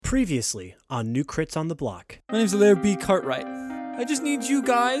Previously on New Crits on the Block. My name's Larry B. Cartwright. I just need you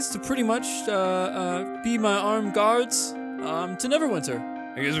guys to pretty much be my armed guards to Neverwinter.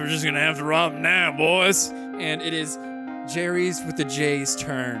 I guess we're just gonna have to rob now, boys. And it is Jerry's with the J's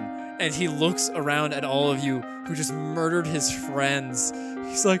turn. And he looks around at all of you who just murdered his friends.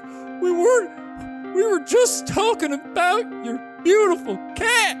 He's like, we were just talking about your beautiful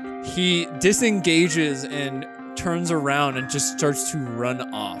cat. He disengages and turns around and just starts to run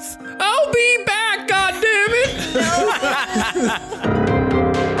off. I'll be back, goddammit!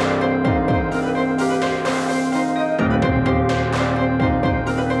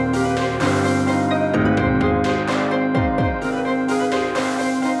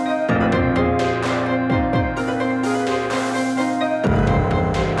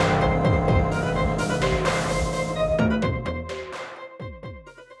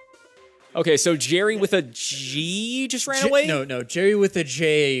 Okay, so Jerry with a G just ran away? No. Jerry with a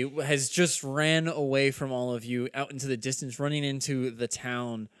J has just ran away from all of you out into the distance, running into the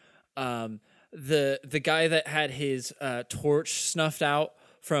town. The guy that had his torch snuffed out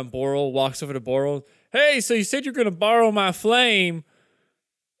from Boral walks over to Boral. Hey, so you said you're going to borrow my flame.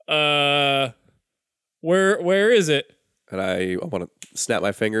 Where is it? And I want to snap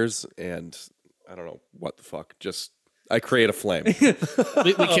my fingers and I don't know what the fuck. I create a flame. I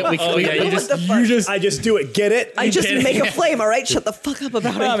just do it. Get it? I just make a flame, all right? Shut the fuck up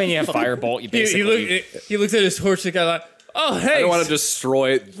about it. I mean, you have firebolt. You basically... He looks at his torch. The guy like, oh, hey. I don't want to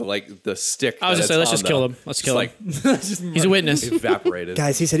destroy the stick. I was just saying, let's just kill him. Let's kill him. He's a witness. Evaporated.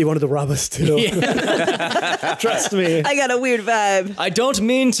 Guys, he said he wanted to rob us too. Trust me. I got a weird vibe. I don't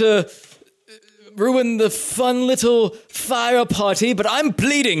mean to ruin the fun little fire party, but I'm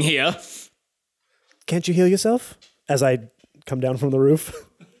bleeding here. Can't you heal yourself? As I come down from the roof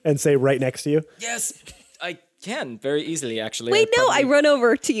and say right next to you. Yes, I can very easily, actually. Wait, no, I run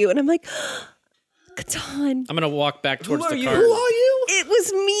over to you and I'm like, Catan. I'm going to walk back towards the cart. Who are you? It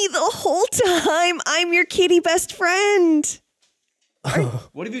was me the whole time. I'm your kitty best friend.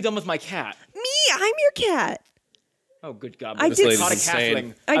 What have you done with my cat? Me, I'm your cat. Oh, good God. I This did- lady's caught a insane.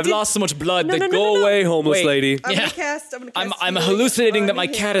 catling. I I've did- lost so much blood. No, that no, Go away, homeless Wait. lady. I'm Yeah. gonna cast I'm hallucinating that my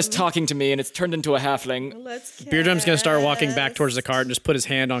cat is talking to me and it's turned into a halfling. Let's cast. Beardrum's going to start walking back towards the cart and just put his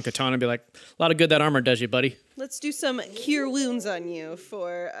hand on Katana and be like, a lot of good that armor does you, buddy. Let's do some cure wounds on you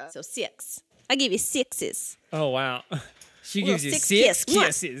for so 6. I gave you 6s. Oh, wow. She Well, gives you 6 six kiss. Mwah.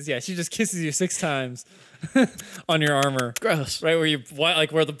 kisses. Yeah, she just kisses you 6 times on your armor. Gross. Right where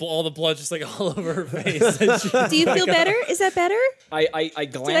where all the blood just like all over her face. Do you feel better? Is that better? I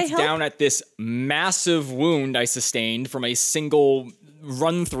glanced help? down at this massive wound I sustained from a single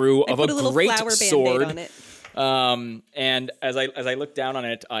run through of Put a little great flower sword. Band-Aid on it. And as I looked down on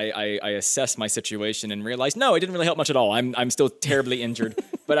it, I assessed my situation and realized no, it didn't really help much at all. I'm still terribly injured,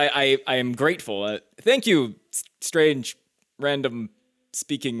 but I am grateful. Thank you, strange, random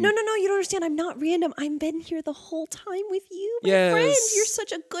speaking. No, you don't understand. I'm not random. I've been here the whole time with you, my Yes. friend. You're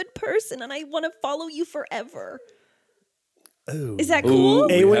such a good person, and I want to follow you forever. Ooh. Is that cool?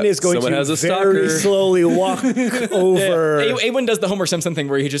 Awen is going Someone to has a very stalker. slowly walk over. Awen does the Homer Simpson thing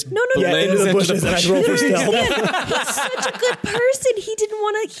where he just No. Yeah, into the bushes, and I roll for stealth. He's such a good person. He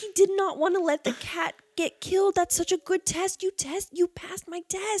did not want to let the cat get killed. That's such a good test. You passed my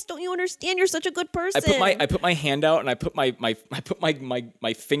test. Don't you understand? You're such a good person. I put my hand out and I put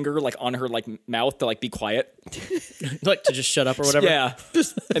my finger like on her like mouth to like be quiet. Like to just shut up or whatever. Yeah.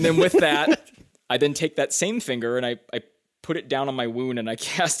 And then with that, I then take that same finger and I put it down on my wound and I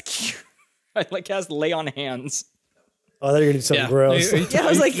cast lay on hands. Oh, I thought you were going to do something gross. Yeah, I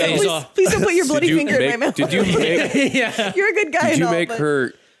was like, please don't put your bloody finger in my mouth. Did you make? You're a good guy. Did and you all, make but-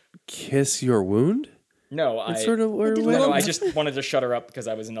 her kiss your wound? No, I just wanted to shut her up because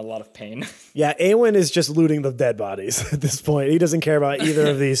I was in a lot of pain. Yeah, Awen is just looting the dead bodies at this point. He doesn't care about either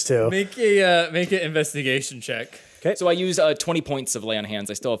of these two. make an investigation check. So I use 20 points of lay on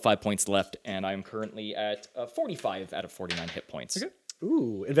hands. I still have 5 points left, and I'm currently at 45 out of 49 hit points. Okay.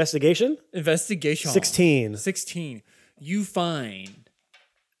 Ooh, investigation? Investigation. 16. 16. You find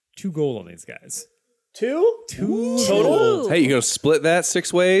 2 gold on these guys. 2? 2 Ooh. Hey, you gonna split that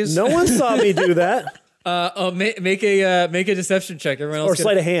 6 ways? No one saw me do that. Make a deception check. Everyone else Or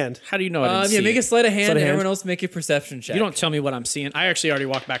sleight of hand. How do you know I didn't see make a it? sleight of hand. Sleight of And hand. everyone else make a perception check. You don't tell me what I'm seeing. I actually already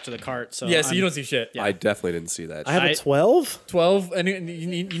walked back to the cart. So Yeah, so you don't see shit. I definitely didn't see that. I have a I- 12? 12, and you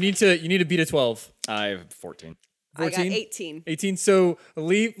need to beat a 12. I have 14. I got 14? 18. 18. So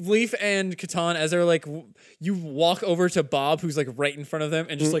Leaf and Catan, as they're like, you walk over to Bob, who's like right in front of them,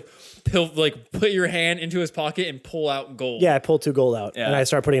 and just put your hand into his pocket and pull out gold. Yeah, I pulled 2 gold out, Yeah. and I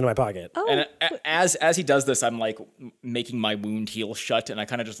start putting it in my pocket. Oh, And as he does this, I'm like making my wound heal shut, and I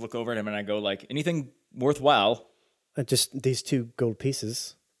kind of just look over at him and I go like, anything worthwhile? Just these 2 gold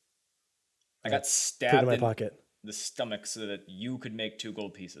pieces. I got Put it stabbed in my in pocket. the stomach so that you could make 2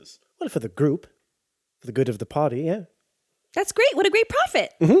 gold pieces. Well, for the group, for the good of the party, yeah. that's great. What a great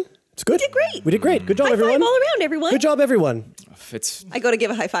profit. It's good. We did great. We did great. Good job, High everyone. five all around, everyone. Good job, everyone. If it's I go to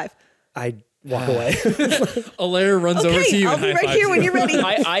give a high five. I walk away. Alaire runs over to you I'll and be right high-fives here when you. you're ready. And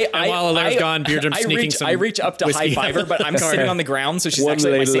while Alaire's gone, Beardrum's sneaking some I reach up to whiskey high five her, but I'm sitting on the ground, so she's One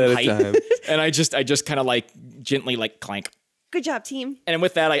actually at my ladle same at a height. time. And I just kind of like gently like clank. Good job, team. And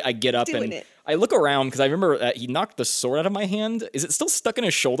with that, I get up Doing and it. I look around because I remember he knocked the sword out of my hand. Is it still stuck in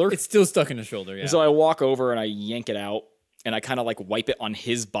his shoulder? It's still stuck in his shoulder, yeah. So I walk over and I yank it out and I kind of like wipe it on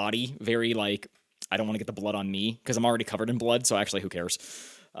his body. Very like, I don't want to get the blood on me because I'm already covered in blood. So actually, who cares?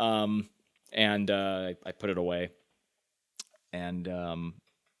 And I put it away. And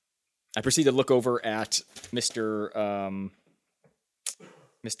I proceed to look over at Mr.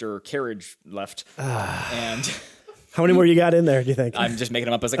 Carriage left. And How many more you got in there, do you think? I'm just making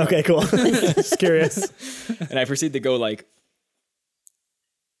them up as I go. Okay, cool. Just curious. And I proceed to go like,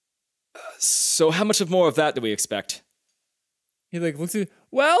 so how much more of that do we expect? He like looks at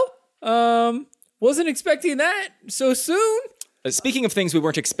wasn't expecting that so soon. Speaking of things we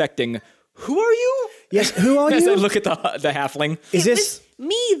weren't expecting, who are you? Yes, who are As I you? look at the halfling. Is It this... was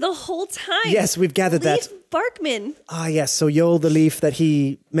me the whole time. Yes, we've gathered that. Leaf Barkman. Ah, yes, so you're the leaf that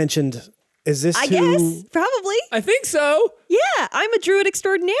he mentioned. Is this I who... guess. Probably. I think so. Yeah, I'm a druid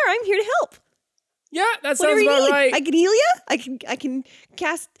extraordinaire. I'm here to help. Yeah, that Whatever sounds you about need. right. I can heal you. I can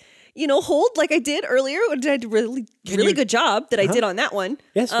cast, hold like I did earlier. I did a really good job that I did on that one.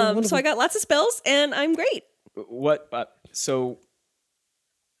 Yes, So wonderful. I got lots of spells and I'm great. What? So,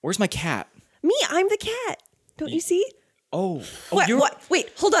 where's my cat? Me, I'm the cat. Don't you see? Oh, What? you're. What? Wait,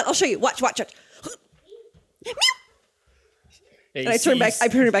 hold on. I'll show you. Watch. Meow. Yeah, And I turn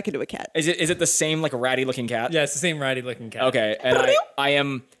her back into a cat. Is it the same like ratty looking cat? Yeah, it's the same ratty looking cat. Okay, and I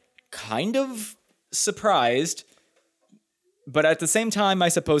am kind of surprised, but at the same time, I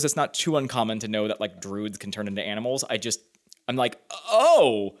suppose it's not too uncommon to know that like druids can turn into animals. I'm like,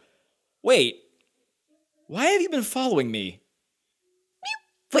 oh, wait, why have you been following me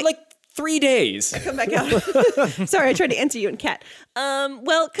for Wait. like 3 days? Come back out. Sorry, I tried to answer you in cat.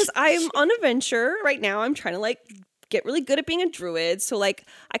 Well, because I'm on a venture right now. I'm trying to like get really good at being a druid. So like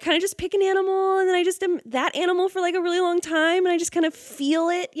I kind of just pick an animal and then I just am that animal for like a really long time and I just kind of feel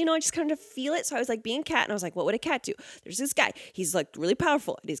it, I just kind of feel it. So I was like being a cat and I was like, what would a cat do? There's this guy. He's like really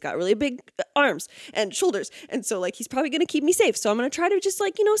powerful and he's got really big arms and shoulders. And so like he's probably going to keep me safe. So I'm going to try to just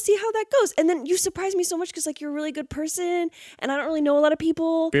like, see how that goes. And then you surprise me so much because like you're a really good person and I don't really know a lot of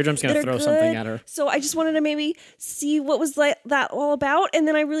people. Beardrum's gonna that are throw something good. at her. So I just wanted to maybe see what was like that all about. And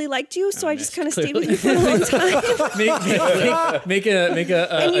then I really liked you. So I just kind of stayed with you for a long time. Make a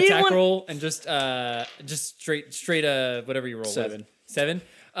And you didn't attack want- roll and just straight whatever you roll. 7. 7.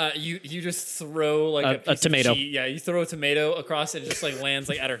 You just throw like A a piece tomato. Of cheese. Yeah, you throw a tomato across and it just like lands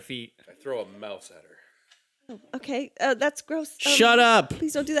like at her feet. I throw a mouse at her. Okay, that's gross. Shut up.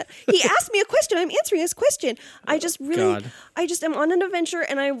 Please don't do that. He asked me a question. I'm answering his question. I just really, God. I just am on an adventure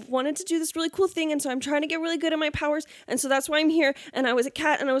and I wanted to do this really cool thing. And so I'm trying to get really good at my powers. And so that's why I'm here. And I was a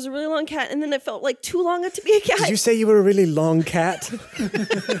cat and I was a really long cat. And then it felt like too long to be a cat. Did you say you were a really long cat?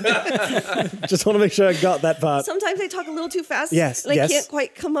 Just want to make sure I got that part. Sometimes I talk a little too fast. Yes, And I yes. can't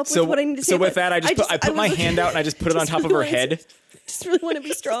quite come up with So what I need to say. so with but that, I put my was- hand out and I just put it on just top of her really- head, Just really want to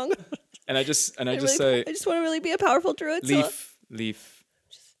be strong. and I just I say, just want to really be a powerful druid. So, Leaf,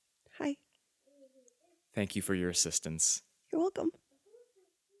 hi, thank you for your assistance. you're welcome.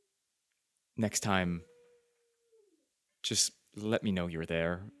 Next time, just let me know you're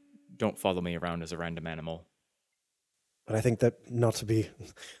there. Don't follow me around as a random animal. But I think that not to be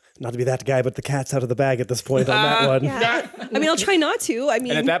that guy, but the cat's out of the bag at this point on that one. Yeah. I mean, I'll try not to. I mean,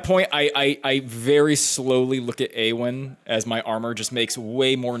 And at that point, I very slowly look at Awen as my armor just makes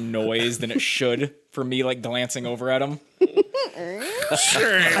way more noise than it should for me, like glancing over at him.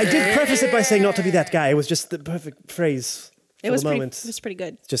 I did preface it by saying not to be that guy. It was just the perfect phrase for it was the pretty. moment. It was pretty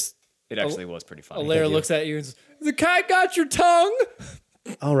good. Just, It actually was pretty funny. Alaire looks at you and says, "The cat got your tongue."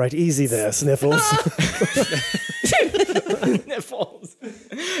 all right, easy there, Sniffles. Sniffles.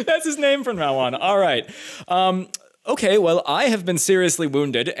 That's his name from now on. All right. Okay, well, I have been seriously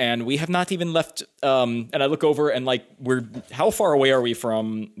wounded, and we have not even left. And I look over, and like, how far away are we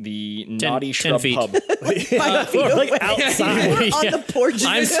from the Naughty 10 Shrub feet. pub? 5 feet We're away. like outside. We're on the porch.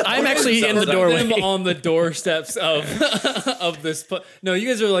 I'm actually in the Them doorway. on the doorsteps of of this. No, you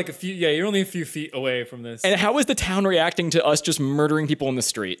guys are like a few. Yeah, you're only a few feet away from this. And how is the town reacting to us just murdering people in the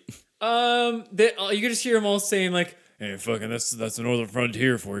street? You can just hear them all saying like, "Hey, fucking, that's the northern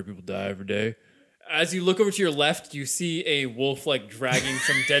frontier for you. People die every day." As you look over to your left, you see a wolf like dragging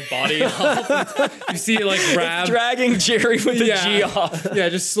some dead body off. You see it like grab, Dragging Jerry with the G off. yeah,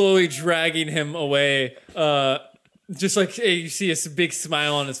 just slowly dragging him away. Just like you see a big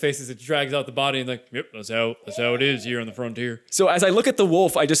smile on his face as it drags out the body, and like, yep, that's how it is here on the frontier. So as I look at the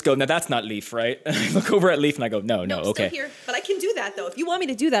wolf, I just go, "Now that's not Leaf, right?" And I look over at Leaf and I go, "No, I'm okay." still here, but I can do that though. If you want me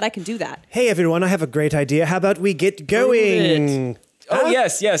to do that, I can do that. Hey, everyone, I have a great idea. How about we get going? Oh,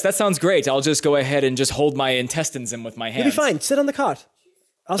 yes, that sounds great. I'll just go ahead and just hold my intestines in with my hands. You'll be fine. Sit on the cot.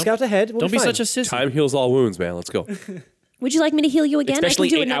 I'll scout ahead. We'll Don't be fine. such a sissy. Time heals all wounds, man. Let's go. Would you like me to heal you again? Especially I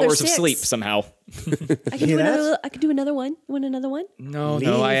can do 8 another hours 6. of sleep somehow. I can do Hear that? another. I can do another one. You want another one? No, Leaf,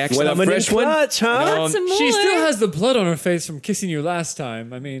 actually... What, a fresh one? clutch, huh? No, Some more. She still has the blood on her face from kissing you last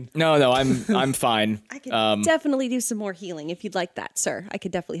time. I mean, No, I'm fine. I could definitely do some more healing if you'd like that, sir. I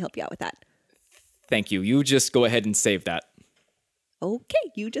could definitely help you out with that. Thank you. You just go ahead and save that.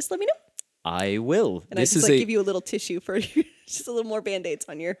 Okay, you just let me know. I will. And I just give you a little tissue for just a little more band-aids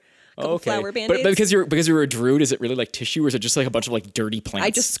on your couple flower band-aids. But because you're a druid, is it really like tissue, or is it just like a bunch of like dirty plants? I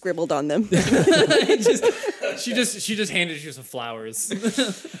just scribbled on them. she just handed you some flowers.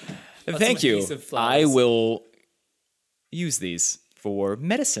 Thank you. adhesive flowers. I will use these for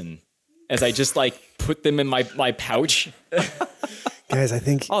medicine, as I just like put them in my pouch. Guys, I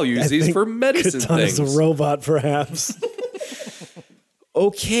think I'll use I these think for medicine Katana's things. a robot, perhaps.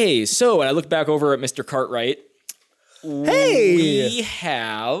 Okay, so and I look back over at Mr. Cartwright. Hey, We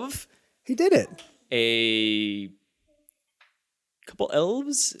have he did it. a couple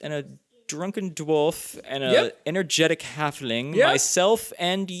elves and a drunken dwarf and a Yep. energetic halfling, Yep. myself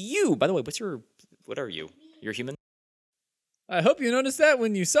and you. By the way, what are you? You're human? I hope you noticed that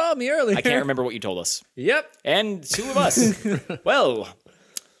when you saw me earlier. I can't remember what you told us. Yep. And 2 of us. Well,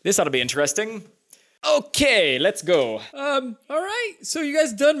 this ought to be interesting. Okay, let's go. All right. So you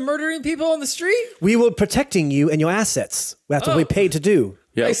guys done murdering people on the street? We were protecting you and your assets. That's what we paid to do.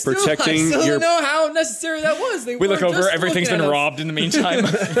 Yeah, I protecting still your don't know how necessary that was. We look over, everything's been robbed in the meantime.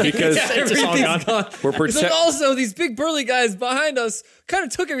 because Everything's gone. we're It's like protect. also these big burly guys behind us kind of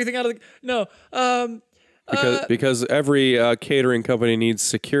took everything out of the. Because every catering company needs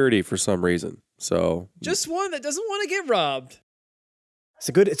security for some reason. So Just one that doesn't want to get robbed. It's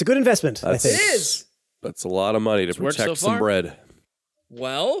a good investment. I That's- think. It is. that's a lot of money to worked protect so some far. bread.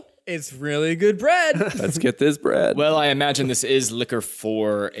 Well, it's really good bread. Let's get this bread. Well, I imagine this is liquor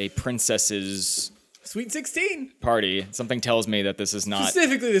for a princess's Sweet 16. party. Something tells me that this is not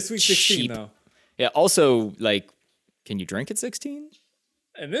Specifically the Sweet 16, cheap. though. Yeah, also, like, can you drink at 16?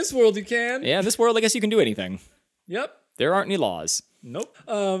 In this world, you can. Yeah, in this world, I guess you can do anything. Yep. There aren't any laws. Nope.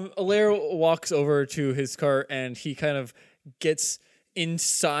 Alaire walks over to his cart and he kind of gets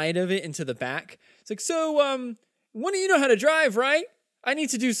inside of it into the back. It's like, so, one of you know how to drive, right? I need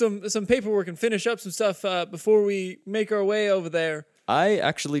to do some paperwork and finish up some stuff before we make our way over there. I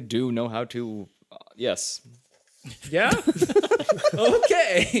actually do know how to. Yes. Yeah?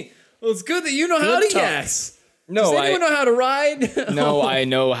 Okay. Well, it's good that you know how to guess. No, Does anyone know how to ride? No, I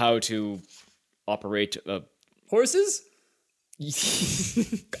know how to operate a. Horses?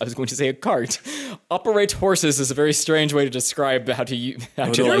 I was going to say a cart. Operate horses is a very strange way to describe how to use.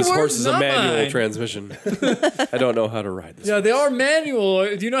 How to Your This words, horse is a not manual mine. transmission. I don't know how to ride this. Yeah, they are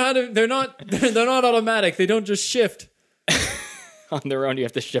manual. Do you know how to? They're not automatic. They don't just shift. on their own. You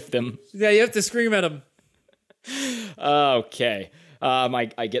have to shift them. Yeah, you have to scream at them. Okay.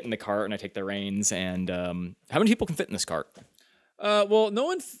 I get in the cart and I take the reins. And how many people can fit in this cart? Well, no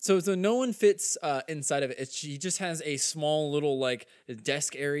one. So no one fits inside of it. She just has a small little like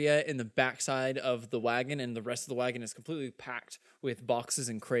desk area in the backside of the wagon, and the rest of the wagon is completely packed with boxes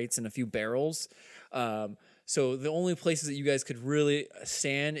and crates and a few barrels. So the only places that you guys could really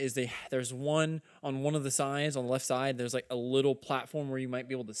stand is there's one on one of the sides on the left side. There's like a little platform where you might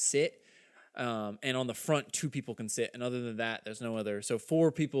be able to sit. And on the front, 2 people can sit, and other than that, there's no other. So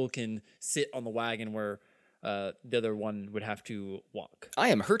 4 people can sit on the wagon where the other one would have to walk. I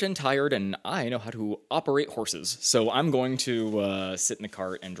am hurt and tired, and I know how to operate horses. So I'm going to sit in the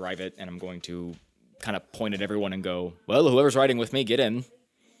cart and drive it, and I'm going to kind of point at everyone and go, well, whoever's riding with me, get in.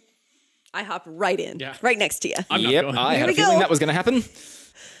 I hop right in, right next to you. Yep, I had a we feeling go. that was going to happen.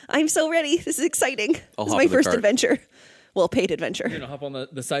 I'm so ready. This is exciting. I'll This is hop my in the first cart. adventure. Well, paid adventure. You're gonna hop on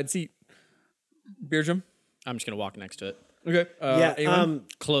the side seat. Beardrum. I'm just gonna walk next to it, Okay. Yeah, Awen?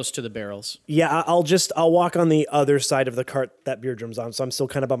 close to the barrels. Yeah, I'll walk on the other side of the cart that Beardrum's on, so I'm still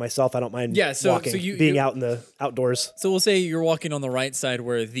kind of by myself. I don't mind Yeah, so walking, you- being you- out in the outdoors. So we'll say you're walking on the right side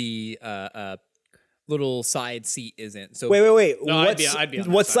where the little side seat isn't. So Wait. No, I'd be on that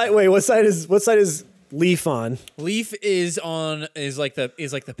what side. side? Wait, what side is Leaf on? Leaf is like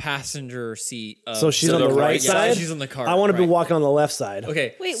the passenger seat. So she's on the right yeah, side. she's on the cart. I want to be right. walking on the left side.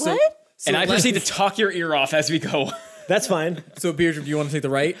 Okay. Wait, so- what? And I let- proceed to talk your ear off as we go. That's fine. So Beardrum, do you want to take the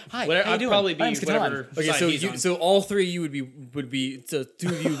right? Hi, Whatever, how you I'd doing? probably be My name's Catan. whatever. Okay, side so he's on. so all three of you would be so two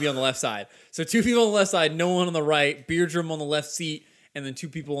of you would be on the left side. So two people on the left side, no one on the right. Beardrum on the left seat, and then two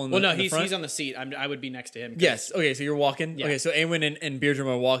people on the. Well, no, in the he's front. on the seat. I would be next to him. 'cause- Yes. Okay, so you're walking. Yeah. Okay, so Awen and Beardrum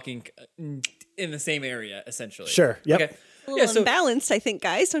are walking in the same area essentially. Sure, yep. Okay. A little Yeah. So unbalanced, I think,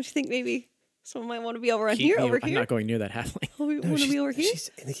 guys. Don't you think maybe someone might want to be over on Keep here, me- over I'm here? not going near that halfling. Oh, we want to be over here?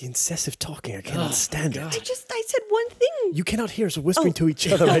 She's in the incessive talking. I cannot stand it. I said one thing. You cannot hear us whispering Oh. to each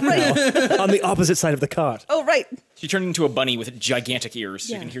other right now on the opposite side of the cart. Oh, right. She turned into a bunny with gigantic ears.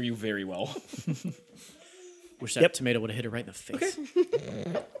 She Yeah. can hear you very well. Wish that Yep. tomato would have hit her right in the face.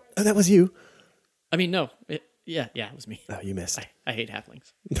 Oh, that was you. I mean, no. Yeah, it was me. Oh, you missed. I hate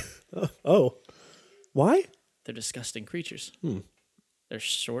halflings. Oh, why? They're disgusting creatures. They're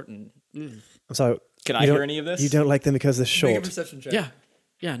short and I'm sorry. Can You I hear don't- any of this? You don't like them because they're Make a short. perception check.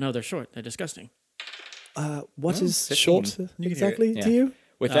 yeah. No, they're short. They're disgusting. What is 15. short You can hear exactly it. to Yeah. you?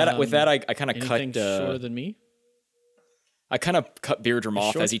 With that, I kind of Anything cut. shorter than me? I kind of cut Beardrum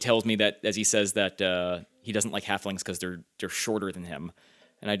off short? as he tells me that, as he says that he doesn't like halflings because they're shorter than him.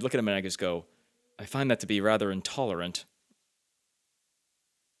 And I'd look at him and I just go, I find that to be rather intolerant.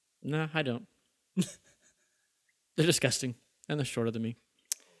 Nah, I don't. They're disgusting, and they're shorter than me.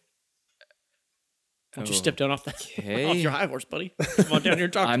 Why don't you step down off your high horse, buddy? Come on down here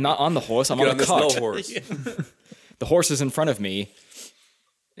and talk. I'm not on the horse. I'm Get on on a this cart. low horse. The horse is in front of me.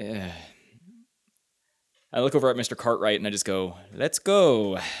 I look over at Mr. Cartwright and I just go, "Let's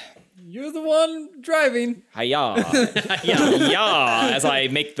go." You're the one driving. Hiya. Yeah. As I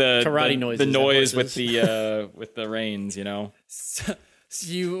make the Karate noises the at noise horses. with the reins, you know. So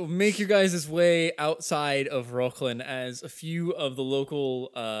you make your guys' way outside of Rockland as a few of the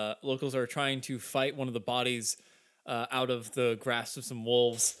locals are trying to fight one of the bodies out of the grasp of some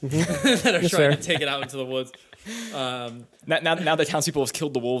wolves that are trying to take it out into the woods. Now the townspeople have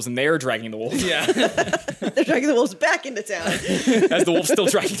killed the wolves and they're dragging the wolves. Yeah. They're dragging the wolves back into town. As the wolf's still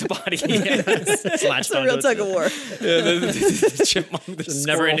dragging the body. Slashed It's a real onto it. tug of war. the chipmunk, the It's a squirrels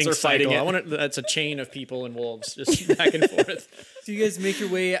never-ending are fighting cycle. it. That's a chain of people and wolves just back and forth. So you guys make your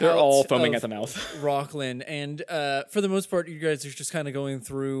way They're out all foaming of at the mouth. Rockland, and for the most part, you guys are just kind of going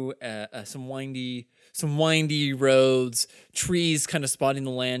through some windy roads, trees kind of spotting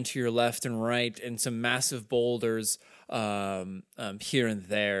the land to your left and right, and some massive boulders here and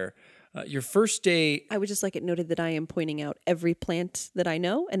there. Your first day. I would just like it noted that I am pointing out every plant that I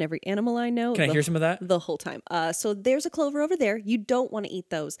know and every animal I know. Can I hear some of that? The whole time. So there's a clover over there. You don't want to eat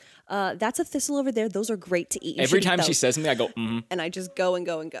those. That's a thistle over there. Those are great to eat. You Every should eat time she those. says something, I go, mm-hmm. And I just go and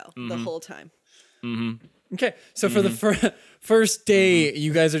go and go the whole time. Okay, so for the first day,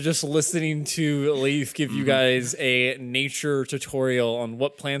 you guys are just listening to Leaf give you guys a nature tutorial on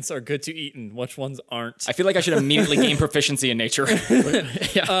what plants are good to eat and which ones aren't. I feel like I should immediately gain proficiency in nature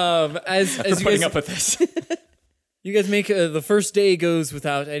As you putting guys, up with this. you guys make the first day goes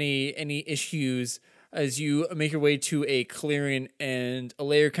without any issues. As you make your way to a clearing, and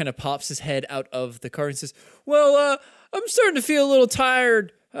Alair kind of pops his head out of the car and says, "Well, I'm starting to feel a little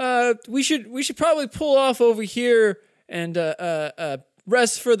tired. We should probably pull off over here and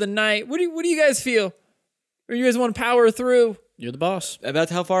rest for the night. What do you guys feel? Or you guys want to power through? You're the boss. About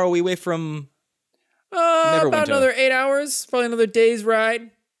how far are we away from About Neverwinter? another 8 hours, probably another day's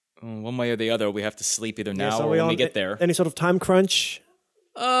ride. One way or the other? We have to sleep either now so or we when we on get there. Any sort of time crunch?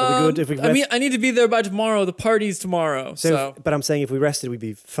 Are we good if we rest? I mean, I need to be there by tomorrow. The party's tomorrow, so. But I'm saying if we rested, we'd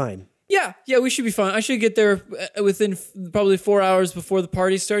be fine. Yeah, we should be fine. I should get there within probably 4 hours before the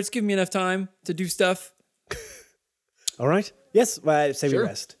party starts. Give me enough time to do stuff. All right. Yes, well, I say we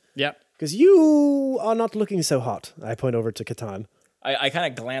rest. Yeah. Because you are not looking so hot. I point over to Catan. I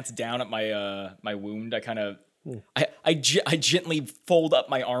kind of glance down at my my wound. I kind of I gently fold up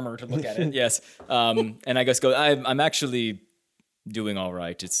my armor to look at it. Yes, and I just go. I'm actually doing all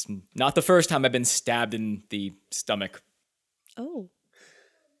right. It's not the first time I've been stabbed in the stomach. Oh.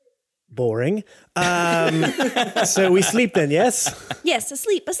 Boring. So we sleep then, yes? Yes,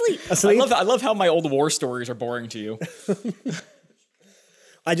 asleep. Asleep? I love how my old war stories are boring to you.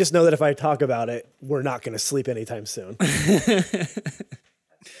 I just know that if I talk about it, we're not going to sleep anytime soon.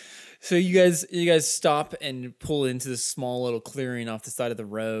 So you guys stop and pull into this small little clearing off the side of the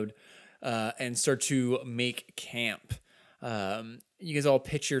road, and start to make camp. You guys all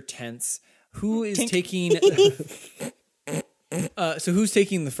pitch your tents. Who is taking? So who's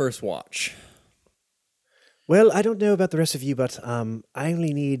taking the first watch? Well, I don't know about the rest of you, but I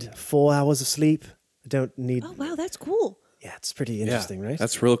only need 4 hours of sleep. I don't need. Oh wow, that's cool. Yeah, it's pretty interesting, right?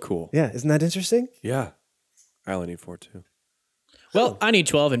 That's real cool. Yeah, isn't that interesting? Yeah. I only need 4 too. Well, I need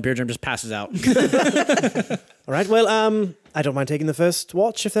 12, and Beer Jam just passes out. All right. Well, I don't mind taking the first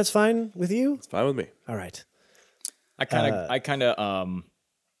watch if that's fine with you. It's fine with me. All right. I kind of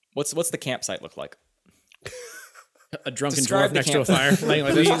what's the campsite look like? A drunken Describe dwarf the next to a camp. fire.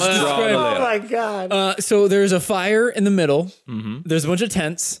 Like this. Oh my god. So there's a fire in the middle. There's a bunch of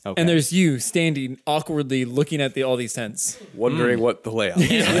tents, Okay. and there's you standing awkwardly looking at all these tents, Wondering what the layout.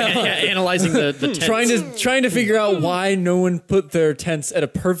 Analyzing the tents. trying to figure out why no one put their tents at a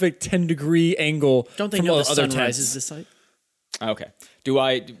perfect 10-degree angle. Don't they from know all the other sun tents. rises this site? Okay.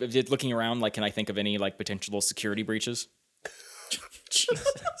 Looking around, like, can I think of any like potential security breaches?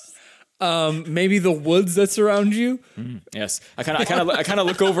 Maybe the woods that surround you. Yes. I kind of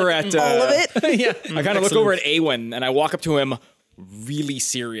look over at All of it. Yeah, I kind of look over at Awen and I walk up to him, really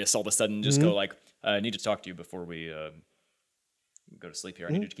serious. All of a sudden, just go like, "I need to talk to you before we go to sleep here.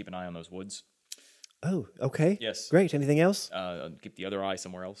 I need you to keep an eye on those woods. Oh, okay. Yes. Great. Anything else? Keep the other eye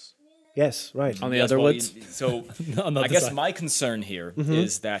somewhere else." Yes. Right. On the Yes, other well, woods? So On the I other guess side. my concern here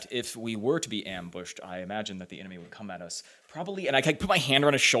is that if we were to be ambushed, I imagine that the enemy would come at us probably, and I put my hand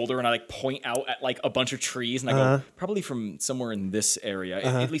around his shoulder and I like point out at like a bunch of trees and I go, probably from somewhere in this area.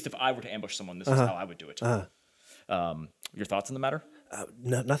 At least if I were to ambush someone, this is how I would do it. Your thoughts on the matter?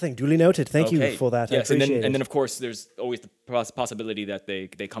 Nothing. Duly noted. Thank you for that. Yes, I appreciate and then it. of course there's always the possibility that they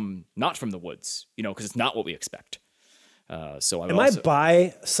come not from the woods, because it's not what we expect. So Am I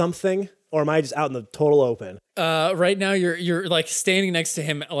by something, or am I just out in the total open? Right now you're like standing next to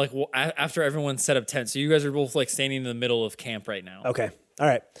him, like after everyone's set up tents. So you guys are both like standing in the middle of camp right now. Okay. All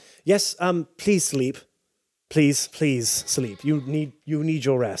right. Yes. Please sleep. Please sleep. You need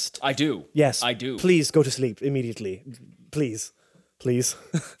your rest. I do. Yes. I do. Please go to sleep immediately. Please.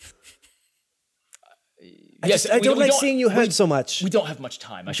 Yes, I we don't like don't- seeing you hurt so much. We don't have much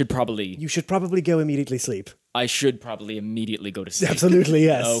time. You should probably go immediately sleep. I should probably immediately go to sleep. Absolutely,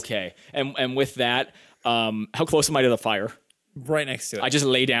 yes. Okay. And with that, how close am I to the fire? Right next to it. I just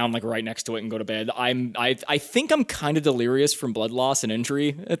lay down like right next to it and go to bed. I think I'm kind of delirious from blood loss and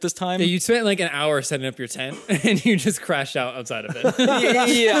injury at this time. Yeah, you spent like an hour setting up your tent, and you just crashed out outside of it.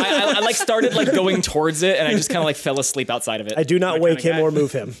 yeah, I like started like going towards it, and I just kind of like fell asleep outside of it. I do not wake him or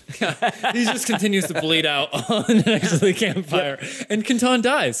move him. He just continues to bleed out next to the campfire, and Kantan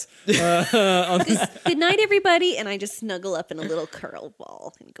dies. Good night, everybody. And I just snuggle up in a little curl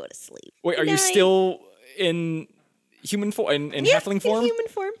ball and go to sleep. Wait, are Good you night. still in human form? In halfling form? In human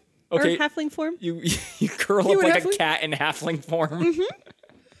form. Okay. Or halfling form. You curl Human up like halfling? a cat in halfling form.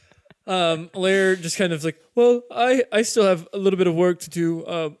 Lair just kind of like, well, I still have a little bit of work to do.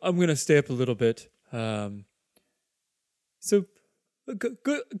 I'm gonna stay up a little bit. So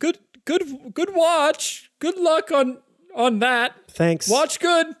good watch. Good luck on that. Thanks. Watch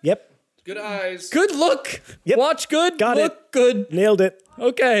good. Yep. Good eyes. Good look. Yep. Watch good. Got it. Look good. Nailed it.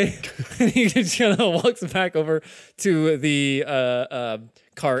 Okay. He just kind of walks back over to the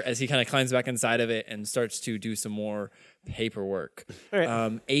cart as he kind of climbs back inside of it and starts to do some more paperwork. All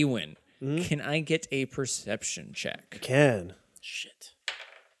right. Awen, can I get a perception check? Can. Shit.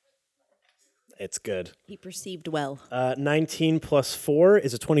 It's good. He perceived well. 19 plus 4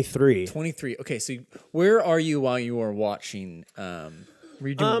 is a 23. 23. Okay, so where are you while you are watching? Where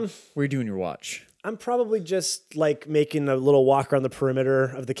are you doing your watch? I'm probably just like making a little walk around the perimeter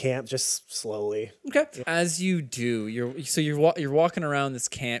of the camp, just slowly. Okay. As you do, you're walking around this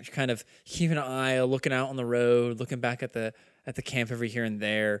camp. You're kind of keeping an eye, looking out on the road, looking back at the camp every here and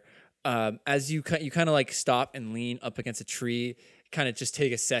there. As you kind of like stop and lean up against a tree, kind of just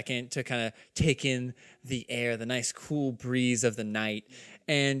take a second to kind of take in the air, the nice cool breeze of the night,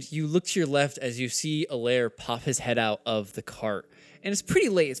 and you look to your left as you see Alair pop his head out of the cart. And it's pretty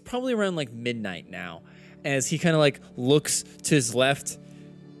late. It's probably around like midnight now. As he kind of like looks to his left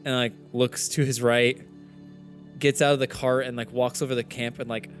and like looks to his right, gets out of the cart and like walks over the camp and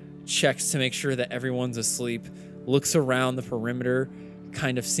like checks to make sure that everyone's asleep, looks around the perimeter,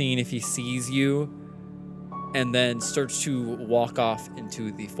 kind of seeing if he sees you, and then starts to walk off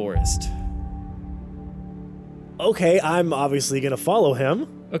into the forest. Okay, I'm obviously going to follow him.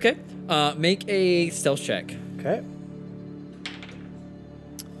 Okay. Make a stealth check. Okay.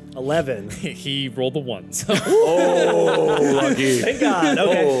 11. He rolled a 1. So Lucky. Thank God.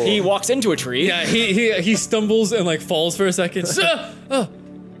 Okay. He walks into a tree. yeah, he stumbles and like falls for a second. And,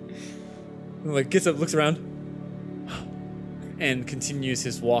 like gets up, looks around, and continues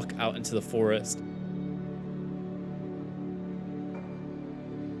his walk out into the forest.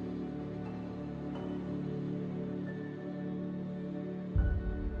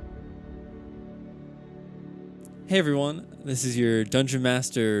 Hey everyone, this is your Dungeon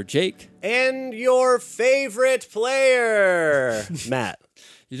Master Jake. And your favorite player, Matt.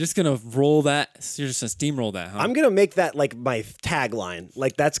 You're just gonna roll that. You're just gonna steamroll that, huh? I'm going to make that like my tagline.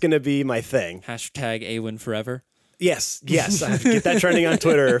 Like that's going to be my thing. Hashtag AWin forever. Yes. I have to get that trending on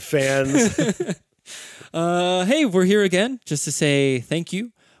Twitter, fans. Hey, we're here again just to say thank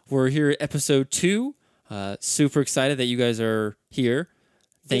you. We're here at episode 2. Super excited that you guys are here.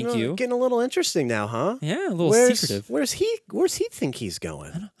 Thank you. Getting a little interesting now, huh? Yeah, a little secretive. Where's he think he's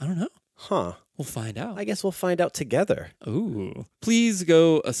going? I don't know. Huh. We'll find out. I guess we'll find out together. Ooh. Please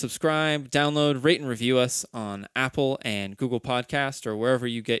go subscribe, download, rate, and review us on Apple and Google Podcast or wherever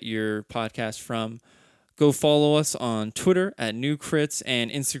you get your podcast from. Go follow us on Twitter at New Crits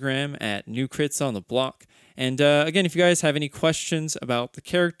and Instagram at New Crits on the Block. And again, if you guys have any questions about the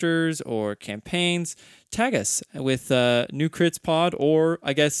characters or campaigns, tag us with New Crits Pod or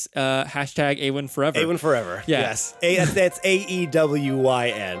I guess hashtag AWin Forever. AWin Forever. Yeah. Yes. That's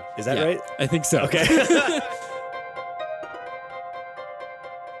AEWYN. Is that Yeah, right? I think so. Okay.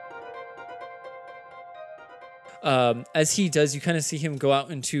 As he does, you kind of see him go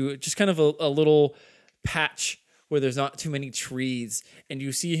out into just kind of a little patch where there's not too many trees, and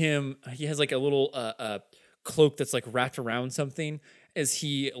you see him. He has like a little cloak that's like wrapped around something. As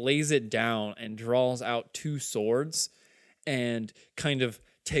he lays it down and draws out 2 swords, and kind of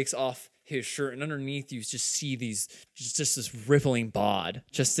takes off his shirt, and underneath you just see these just this rippling bod,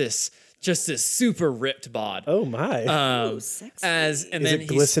 just this super ripped bod. Oh my. Sexy. Is then it he's-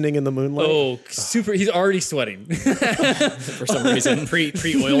 glistening in the moonlight? Oh, super! He's already sweating. For some reason.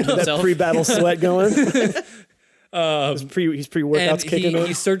 Pre-oiled That himself. pre-battle sweat going. He's pre-workouts and kicking in.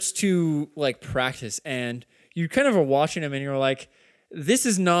 he starts to like practice, and you kind of are watching him, and you're like, this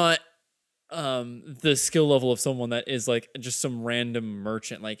is not the skill level of someone that is like just some random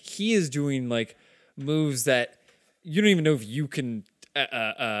merchant. Like he is doing like moves that you don't even know if you can.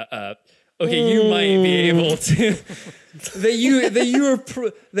 Okay, you might be able to.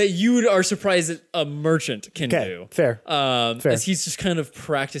 that you are surprised that a merchant can Okay, do. fair. Fair. As he's just kind of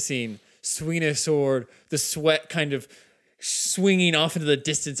practicing swinging a sword, the sweat kind of swinging off into the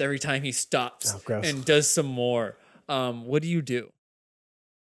distance every time he stops gross. and does some more. What do you do?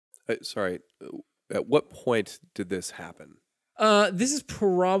 Sorry. At what point did this happen? This is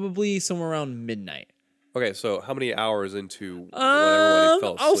probably somewhere around midnight. Okay, so how many hours into when everybody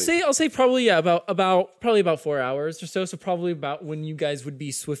fell asleep? I'll say probably about 4 hours or so. So probably about when you guys would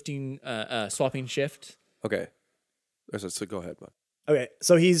be swapping shift. Okay. So go ahead, bud. Okay,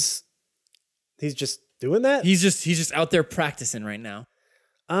 so he's just doing that? He's just out there practicing right now.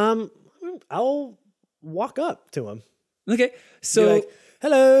 I'll walk up to him. Okay, Be so like,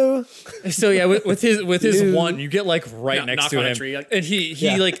 hello. so yeah, with his Hello. one, you get like right Yeah, next knock to on a him, tree, like- and he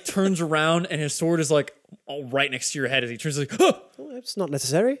Yeah. like turns around, and his sword is like right next to your head, as he turns like, oh, It's not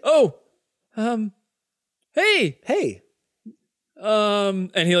necessary. hey, Hey.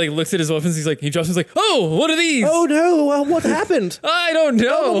 and he like looks at his weapons. He drops. He's like, oh, what are these? Oh no, what happened? I don't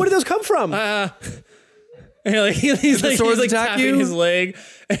know. Where did those come from? And like he's like swords he's like attack tapping you? his leg,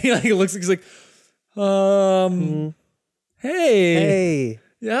 and he like looks. He's like, hey, Hey.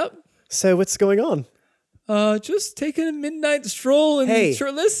 yep. So what's going on? Just taking a midnight stroll and Hey.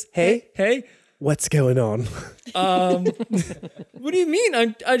 shirtless. Hey. Hey. What's going on? What do you mean?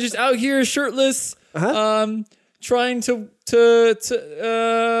 I just out here shirtless, trying to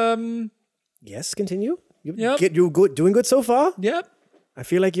Yes, continue. Yep. You're good, doing good so far. yep. I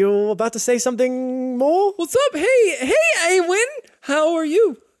feel like you're about to say something more. What's up? Hey, AWin. How are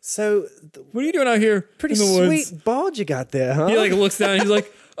you? So, What are you doing out here? pretty in the woods? sweet bod you got there, huh? He like looks down. And he's like,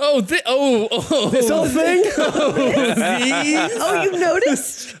 oh, this whole thing. these? Oh, you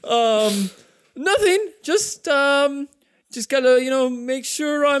noticed? Nothing. Just gotta make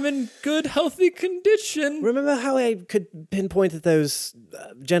sure I'm in good, healthy condition. Remember how I could pinpoint that those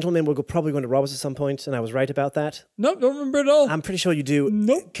gentlemen were probably going to rob us at some point, and I was right about that? Nope, don't remember at all. I'm pretty sure you do.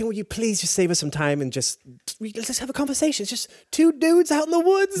 Nope. Will you please just save us some time and let's just have a conversation? It's just 2 dudes out in the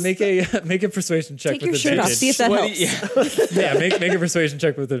woods. Make a persuasion check Take with your shirt off. advantage. See if that Sweaty- helps. Yeah, make a persuasion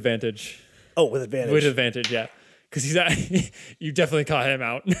check with advantage. Oh, with advantage. With advantage, yeah, because you definitely caught him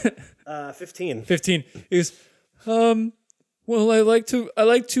out. 15. 15. He goes, Well, I like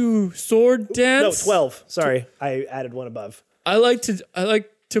to sword No, dance. 12. Sorry, I added one above. I like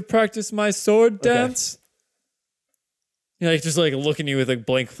to practice my sword dance. Just like looking at you with a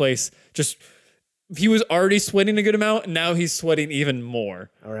blank face. Just he was already sweating a good amount, and now he's sweating even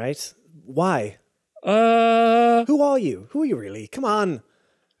more. All right. Why? Uh, Who are you? Who are you really? Come on.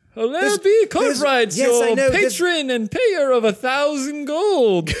 Larrabee Cartwright, yes, I your know, there's- patron and payer of 1,000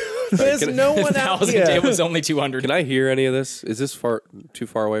 gold. There's no one out 1,000 here. it was only 200. Can I hear any of this? Is this too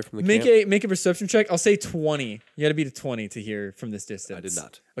far away from the camp? Make a perception check. I'll say 20. You got to beat a 20 to hear from this distance. I did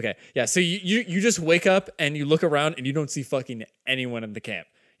not. Okay. Yeah. So you just wake up and you look around and you don't see fucking anyone in the camp.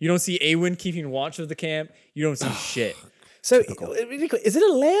 You don't see Awen keeping watch of the camp. You don't see shit. So, really quick, is it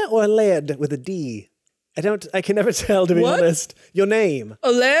a lair or a laird with a D? I can never tell, to be What? honest. Your name.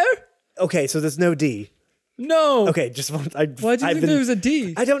 A lair? Okay, so there's no D. No. Okay, just Why do you think there was a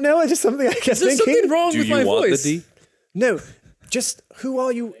D? I don't know. It's just something I kept Is there thinking. something wrong Do with you my want voice? the D? No, just who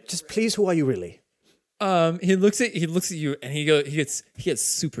are you? Just please, who are you really? He looks at you and he gets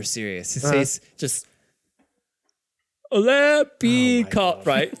super serious. His face just Larrabee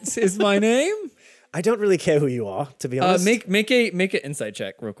Cartwright is my name. I don't really care who you are, to be honest. Make an insight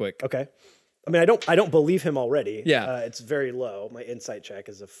check real quick. Okay. I mean, I don't believe him already. Yeah. It's very low. My insight check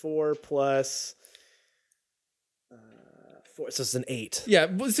is a 4 plus 4, so it's an 8. Yeah,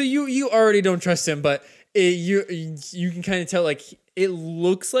 so you already don't trust him, but you can kind of tell like it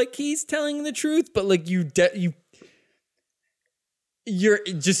looks like he's telling the truth, but like your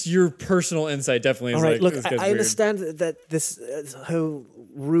personal insight definitely is All right, like look, this I guy's weird. understand that this whole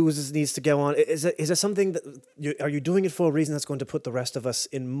ruse needs to go on. Is there something that are you doing it for a reason that's going to put the rest of us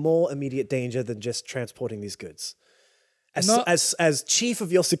in more immediate danger than just transporting these goods? As chief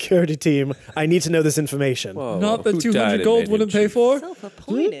of your security team, I need to know this information. Whoa, Not that who 200 died and gold made him wouldn't pay chief? for.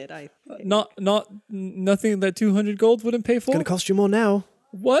 Self-appointed, I think. Nothing that 200 gold wouldn't pay for. It's going to cost you more now,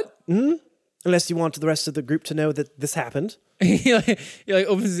 What? unless you want the rest of the group to know that this happened. he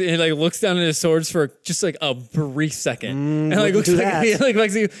opens it and like looks down at his swords for just like a brief second, and like wouldn't looks do like that. he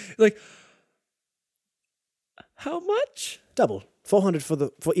looks at you like, how much Double 400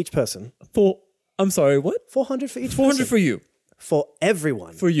 for each person. for? I'm sorry, what? 400 for each 400 person. for you, For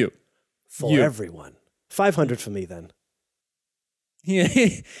everyone. for you. For you. everyone. 500 for me then.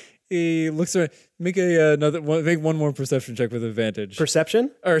 He looks around. Make one more perception check with advantage. Perception?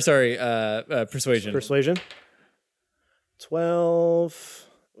 Or sorry, persuasion. Persuasion? 12.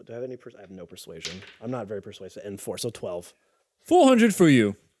 Do I have any? I have no persuasion. I'm not very persuasive. And 4, so 12. 400 for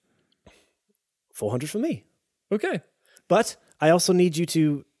you. 400 for me. Okay. But I also need you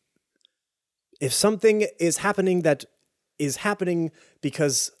to, if something is happening that is happening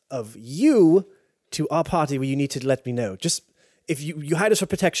because of you to our party, well, you need to let me know. Just if you hide us for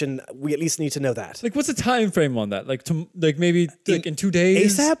protection, we at least need to know that. Like, what's the time frame on that? Like, maybe like in 2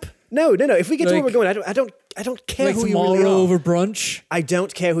 days. ASAP? No. If we get to where Like- we're going, I don't care Like who you tomorrow really are. over brunch. I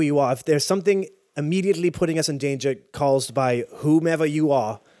don't care who you are. If there's something immediately putting us in danger caused by whomever you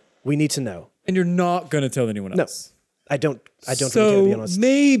are, we need to know. And you're not gonna tell anyone No, else. I don't really care, to So be honest.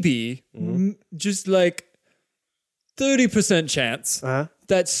 maybe just like 30% chance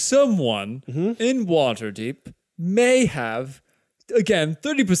that someone in Waterdeep may have, again,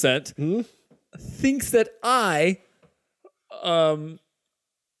 30% thinks that I,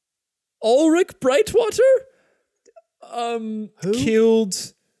 Ulrich Brightwater,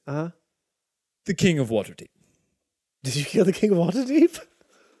 killed the King of Waterdeep. Did you kill the King of Waterdeep?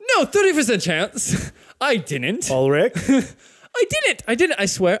 No, 30% chance. I didn't. Ulrich? I didn't. I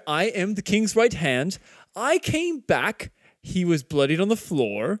swear, I am the king's right hand. I came back. He was bloodied on the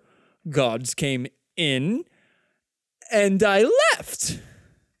floor. Gods came in. And I left.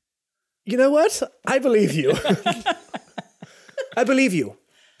 You know what? I believe you. I believe you,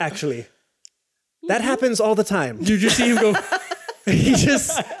 actually. That happens all the time. You just see him go. he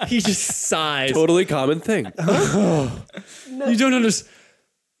just sighs. Totally common thing. You don't understand.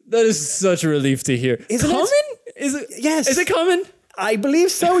 That is such a relief to hear. Isn't it? Common? Is it? Yes. Is it common? I believe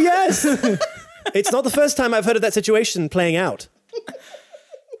so, yes. It's not the first time I've heard of that situation playing out.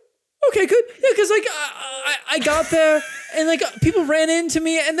 Okay, good. Yeah, because like I got there and like people ran into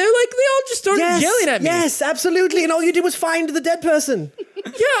me and they all just started yelling at me. Yes, absolutely. And all you did was find the dead person.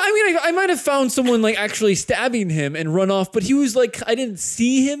 Yeah, I mean, I might have found someone like actually stabbing him and run off, but he was like, I didn't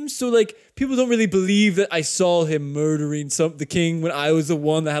see him, so like people don't really believe that I saw him murdering the king when I was the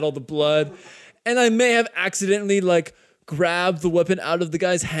one that had all the blood, and I may have accidentally like grabbed the weapon out of the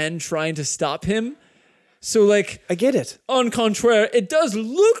guy's hand trying to stop him. So like, I get it. on contraire, it does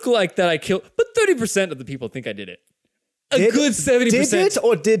look like that I killed, but 30% of the people think I did it. A good 70% Did it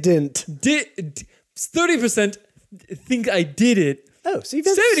or didn't? did 30% think I did it. Oh, so you've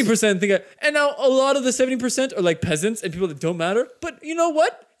been 70% think I, and now a lot of the 70% are like peasants and people that don't matter. But you know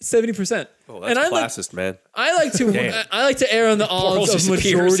what? 70%. Oh, that's and classist, man. I like to err on the odds of disappears.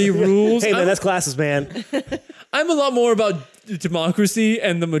 majority rules. Hey man, that's classes, man. I'm a lot more about democracy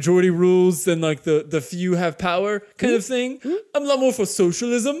and the majority rules than like the few have power kind of thing. I'm a lot more for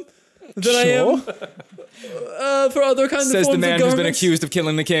socialism than I am for other kinds of Says forms the man of who's been government. accused of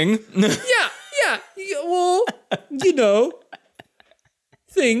killing the king. Yeah. Well, you know,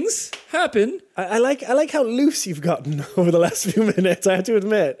 things happen. I like how loose you've gotten over the last few minutes. I have to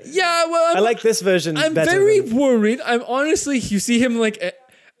admit. Yeah, well, I like this version. I'm better very than- worried. I'm honestly, you see him like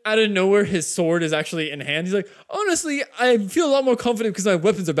out of nowhere, his sword is actually in hand. He's like, honestly, I feel a lot more confident because my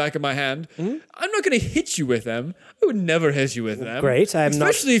weapons are back in my hand. I'm not going to hit you with them. I would never hit you with them. Great, I'm not-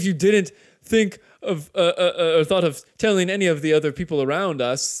 Especially if you didn't think of or thought of telling any of the other people around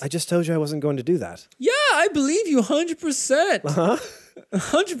us. I just told you I wasn't going to do that. Yeah, I believe you 100%.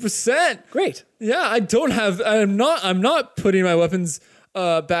 100%. Great. Yeah, I'm not putting my weapons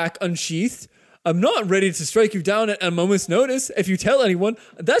back unsheathed. I'm not ready to strike you down at a moment's notice. If you tell anyone,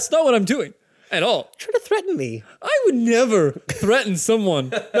 that's not what I'm doing at all. Trying to threaten me. I would never threaten someone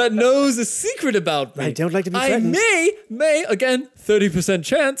that knows a secret about me. I don't like to be threatened. I may, again, 30%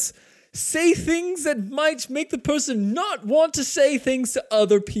 chance, say things that might make the person not want to say things to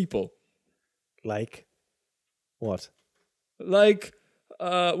other people. Like what? Like,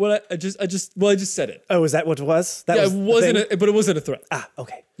 what I just said it. Oh, is that what it was? That Yeah, was it the wasn't, thing? but it wasn't a threat. Ah,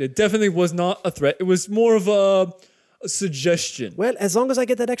 okay. It definitely was not a threat. It was more of a suggestion. Well, as long as I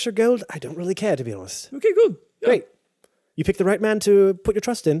get that extra gold, I don't really care, to be honest. Okay, good. Yeah. Great. You picked the right man to put your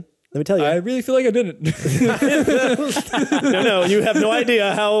trust in. Let me tell you. I really feel like I didn't. no, you have no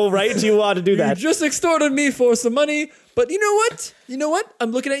idea how right you are to do You that. just extorted me for some money. But you know what? You know what?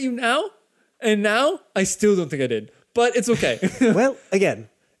 I'm looking at you now, and now I still don't think I did. But it's okay. Well, again,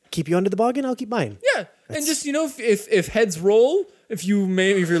 keep you under the bargain, I'll keep mine. Yeah. And just, you know, if heads roll, if your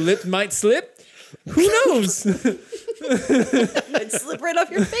lip might slip, who knows? I'd slip right off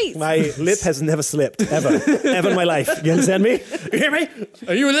your face. My lip has never slipped, ever. Ever in my life. You understand me? You hear me?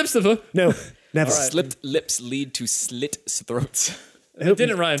 Are you a lip slipper? No, never. Slipped lips lead to slit throats. It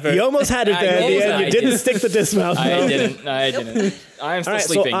didn't rhyme very You almost had it there at the almost- end. You I didn't did. stick the dismouth. I no. didn't. I'm still All right, so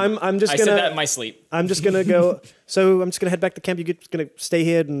sleeping. I'm just I gonna- said that in my sleep. I'm just gonna go. So I'm just gonna head back to camp. You're gonna stay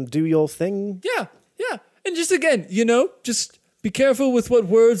here and do your thing. Yeah. And just again, you know, just be careful with what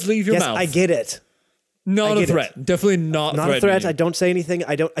words leave your Yes, mouth. I get it. Not I a get it. threat. Definitely not Not a threatening threat. you. I don't say anything.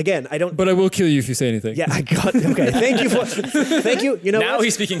 I don't. But I will kill you if you say anything. Yeah, I got. Okay, thank you for. Thank you. You know Now what?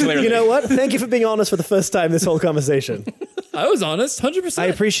 he's speaking clearly. You know what? Thank you for being honest for the first time this whole conversation. I was honest, 100%. I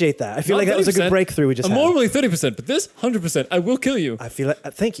appreciate that. I feel Not like that was a good 30%. breakthrough we just I'm had. normally 30%, but this 100%. I will kill you. I feel like.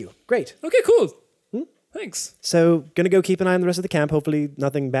 Thank you. Great. Okay, cool. Thanks. So, gonna go keep an eye on the rest of the camp. Hopefully,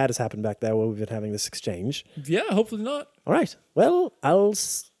 nothing bad has happened back there while we've been having this exchange. Yeah, hopefully not. All right. Well, I'll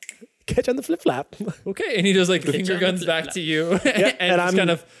catch you on the flip flap. Okay, and he does like finger guns back to you, and I'm just kind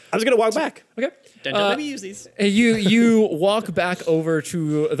of I'm just gonna walk back. okay. Don't let me use these. You walk back over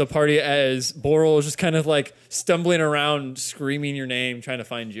to the party as Boral is just kind of like stumbling around, screaming your name, trying to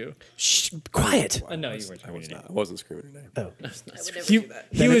find you. Shh, quiet. No, you weren't screaming your name. I wasn't screaming your name. Oh,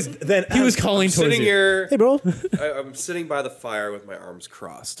 He was calling I'm towards sitting you. here. hey, bro. I'm sitting by the fire with my arms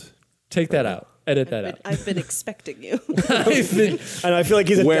crossed. Take that out. Edit that out. I've been expecting you. I've been- And I feel like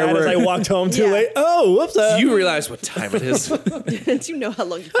he's a dad as we're- I walked home too Yeah. late. Oh, whoops. Do you realize what time it is? Do you know how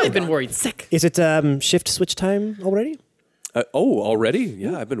long you've I've been worried sick. Is it shift switch time already? Already?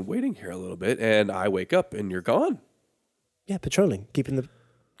 Yeah, I've been waiting here a little bit, and I wake up and you're gone. Yeah, patrolling, keeping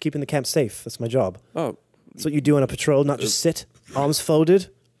the camp safe. That's my job. Oh, That's what you do on a patrol, not just sit, arms folded.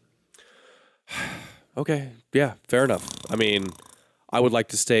 okay. Yeah, fair enough. I mean, I would like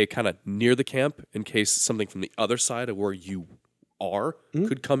to stay kind of near the camp in case something from the other side of where you are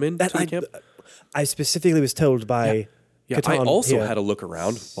could come in to the camp. I specifically was told by Yeah, I Catan also here. had a look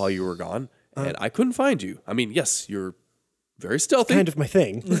around while you were gone, and I couldn't find you. I mean, yes, you're very stealthy. kind of my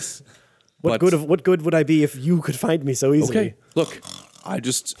thing. But- What good would I be if you could find me so easily? Okay, look,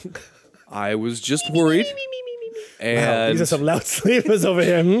 I was just worried, Wow, and these are some loud sleepers over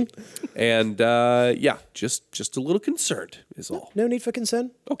here. Hmm? and yeah, just a little concerned is all. No need for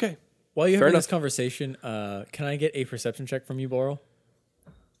concern. Okay, While you're Fair having enough. this conversation, can I get a perception check from you, Boral?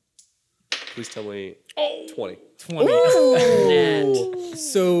 please tell me 20. 20.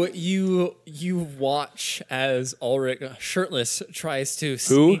 So you watch as Ulrich, shirtless, tries to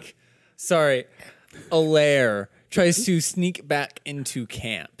sneak. Sorry, Alaire tries to sneak back into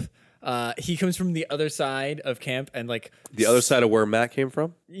camp. He comes from the other side of camp and like The other side of where Matt came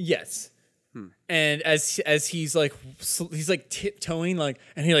from. yes, And as he's like tiptoeing, like,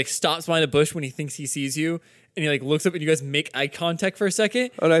 and he like stops behind a bush when he thinks he sees you, and he like looks up and you guys make eye contact for a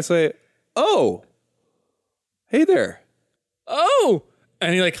second. And I say, "Oh, hey there." Oh,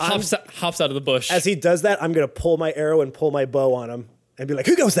 and he like hops out of the bush. As he does that, I'm gonna pull my arrow and pull my bow on him and be like,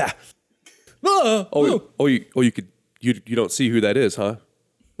 "Who goes there?" You don't see who that is, huh?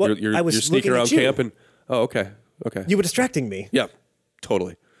 Well, You're I was sneaking looking around at you. camp and okay. You were distracting me. Yeah,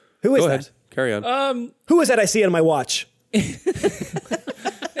 totally. Who is Go that? ahead, carry on. Who is that I see on my watch?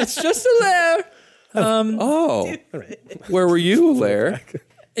 It's just a lair. Where were you, Lair?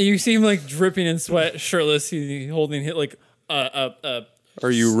 And you see him like dripping in sweat, shirtless. He's holding it like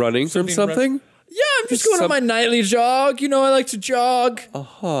Are you running from Something something? Yeah, I'm just going on my nightly jog. You know, I like to jog.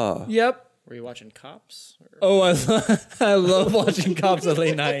 Uh-huh. Yep. Were you watching Cops? Oh, I love watching Cops at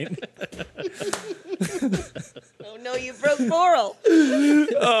late night. Oh no, you broke Boral.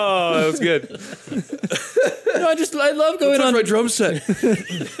 Oh, that was good. No, I love going Touch on. my drum set.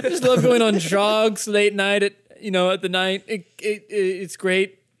 I just love going on jogs late night at the night. It's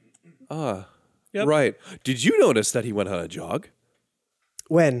great. Yep. Right. Did you notice that he went on a jog?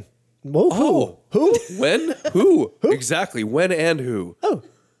 When? Whoa, who? When? Who? Exactly. When and who? Oh,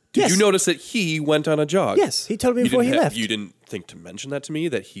 Did yes. you notice that he went on a jog? Yes, he told me before he left. You didn't think to mention that to me,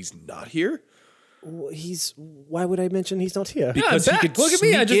 that he's not here? Why would I mention he's not here? Because he back. could Look at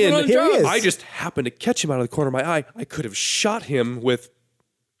me, I sneak just went in. on a Here he jog. is. I just happened to catch him out of the corner of my eye. I could have shot him with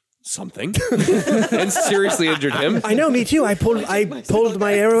something and seriously injured him. I know, me too. I pulled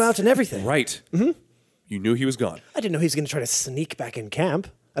my arrow out and everything. Right. Mm-hmm. You knew he was gone. I didn't know he was going to try to sneak back in camp.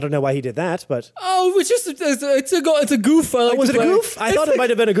 I don't know why he did that, but Oh, it's just it's a goof. I like was to it a play. goof? I thought it might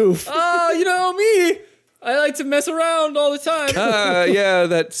have been a goof. Oh, you know me. I like to mess around all the time. Yeah,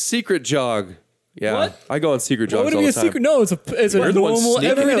 that secret jog. Yeah, What? I go on secret jogs Why would it all be the a time. secret? No, it's a You're the one normal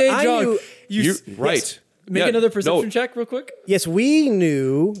sneaking. everyday I jog. knew- You right. Make Yeah, another perception no, check real quick. Yes, we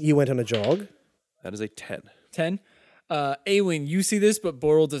knew you went on a jog. That is a 10. 10. Awen, you see this, but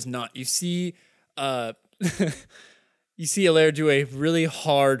Boral does not. You see you see Alair do a really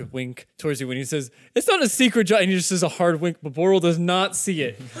hard wink towards you when he says, "It's not a secret job," and he just says a hard wink, but Boral does not see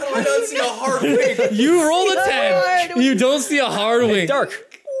it. I don't see a hard wink. You rolled a 10. You don't see a hard wink. Dark.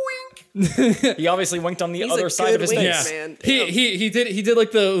 He obviously winked on the He's a other side good of his wink, face. man. He did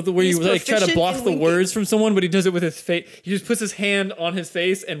like the where He's you like try to proficient block in the winking. words from someone, but he does it with his face. He just puts his hand on his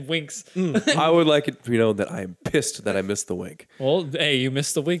face and winks. I would like it to be known that I am pissed that I missed the wink. Well, hey, you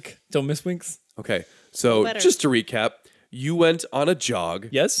missed the wink. Don't miss winks. Okay, so better. just to recap, you went on a jog.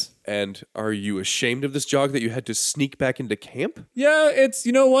 Yes. And are you ashamed of this jog that you had to sneak back into camp? Yeah, it's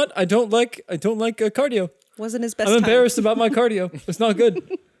you know what? I don't like cardio. Wasn't his best I'm time. embarrassed about my cardio. It's not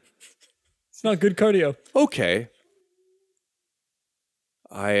good. It's not good cardio. Okay.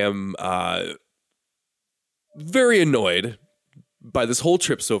 I am very annoyed by this whole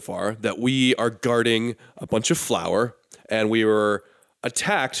trip so far that we are guarding a bunch of flour and we were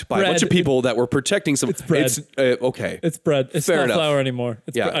attacked by a bunch of Bread. people that were protecting some. It's bread. Okay. It's bread. It's Fair not enough. flour anymore.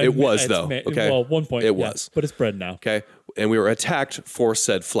 It's Yeah, bre- it was, it's though. Okay. Well, 1 point. It yeah, was. but it's bread now. Okay. And we were attacked for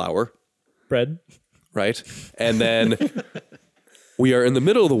said flour, Bread. right? And then we are in the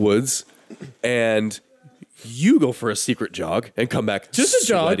middle of the woods and you go for a secret jog and come back Just a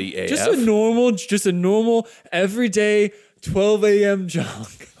jog. sweaty AF. Just a normal everyday 12 a.m. jog.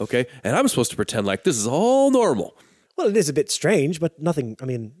 Okay. And I'm supposed to pretend like this is all normal. Well, it is a bit strange, but nothing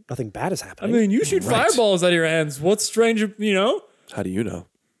bad is I happening. mean, you shoot Right. fireballs out of your hands. What's strange, you know? How do you know?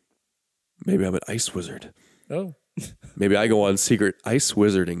 Maybe I'm an ice wizard. Oh. Maybe I go on secret ice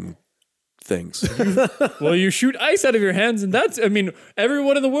wizarding things. Well, you shoot ice out of your hands, and that's, I mean,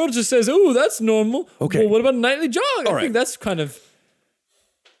 everyone in the world just says, oh, that's normal. Okay. Well, what about a nightly jog? I right. think that's kind of,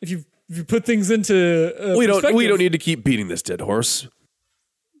 if you put things into we don't perspective. need to keep beating this dead horse.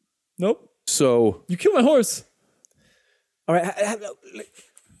 Nope. So You killed my horse. All right.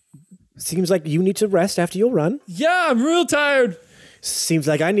 Seems like you need to rest after your run. Yeah, I'm real tired. Seems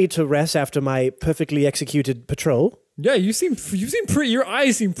like I need to rest after my perfectly executed patrol. Yeah, you seem pretty, your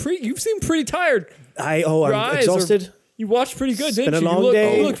eyes seem pretty, you seem pretty tired. Your I'm eyes exhausted. You watched pretty good, didn't been a you? long You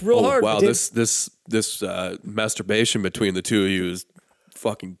day. looked real hard. wow, did- this masturbation between the two of you is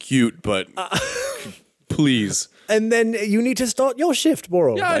fucking cute, but please. And then you need to start your shift,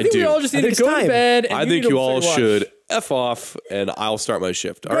 Boral. Yeah, I I think we do. all just I need think to it's go to time. bed. And I think need to you all play watch. should F off and I'll start my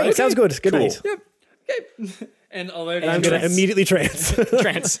shift. All Great, right. sounds good. Good Cool. night. Yep. Okay. And Alair I'm going to immediately trance.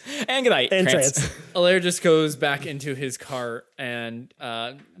 Trance. And good night. and Trance. trance. Alair just goes back into his cart, and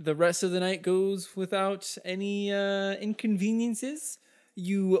the rest of the night goes without any inconveniences.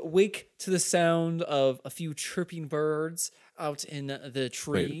 You wake to the sound of a few chirping birds out in the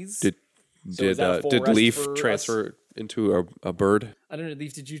trees. is that full did rest Leaf for us? transfer into a bird? I don't know,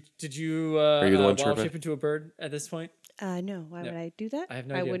 Leaf. Did you you the one wild chirping? shape into a bird at this point? No, why would I do that? I have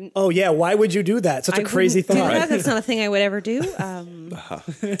no I idea. wouldn't. Oh yeah, why would you do that? Such a I crazy wouldn't do thought. that. That's not a thing I would ever do.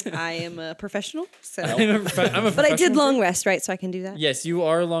 I am a professional, so. I'm a But I did professional long rest, right? So I can do that. Yes, you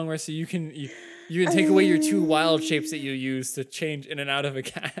are a long rest, so you can take away your 2 wild shapes that you use to change in and out of a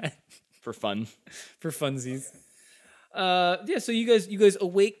cat For fun. for funsies. Yeah, so you guys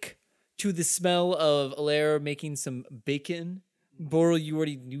awake to the smell of Alaire making some bacon. Boral, you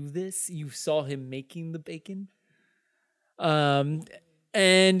already knew this. You saw him making the bacon.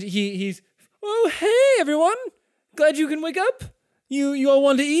 And he's, oh hey everyone, glad you can wake up. You all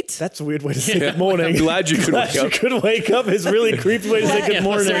want to eat? That's a weird way to say good morning. I'm glad you could wake You up. could wake up is really creepy way to say good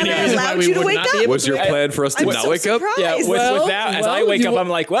morning. Sam, I reason why allowed we you to would wake not be up. able Was your plan for us to I'm not so wake up? surprised. Yeah, with that, as I wake up, I'm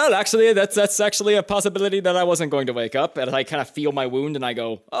like, well, actually, that's actually a possibility that I wasn't going to wake up. And I kind of feel my wound, and I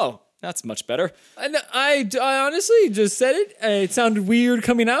go, oh, that's much better. And I honestly just said it. It sounded weird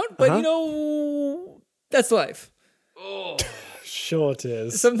coming out, but you know, that's life. Sure it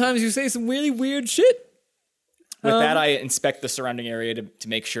is. Sometimes you say some really weird shit. With that, I inspect the surrounding area to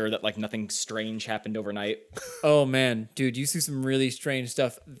make sure that like nothing strange happened overnight. Oh man, dude, you see some really strange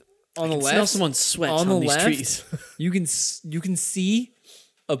stuff on the left. Smell someone's sweat on on, the these left, trees. you can see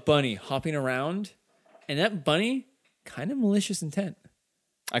a bunny hopping around, and that bunny kind of malicious intent.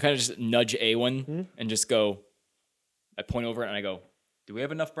 I kind of just nudge A1 and just go, I point over it and I go, do we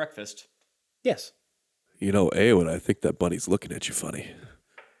have enough breakfast? Yes. You know, Eowyn, I think that bunny's looking at you funny.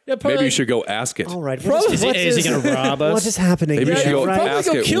 Yeah, probably, Maybe you should go ask it. All right. Probably- Is he going to rob us? What is happening? Maybe you here, should go right? probably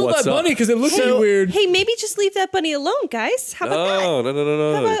ask go it, kill what's that up? bunny because it looks really weird. Hey, maybe just leave that bunny alone, guys. How about that? No.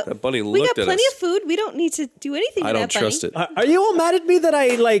 How about- That bunny we looked got at plenty us. of food. We don't need to do anything I to don't that bunny. trust it. Are you all mad at me that I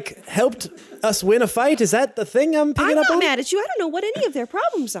like helped us win a fight? Is that the thing I'm picking I'm up not on? mad at you. I don't know what any of their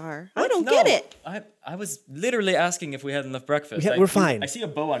problems are. I don't get it. I was literally asking if we had enough breakfast. We're fine. I see a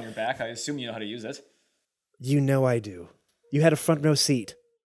bow on your back. I assume you know how to use it. You know I do. You had a front row seat.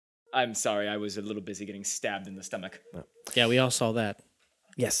 I'm sorry, I was a little busy getting stabbed in the stomach. Yeah, we all saw that.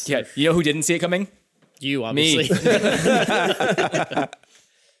 Yes. Yeah, you know who didn't see it coming? You, Me. obviously.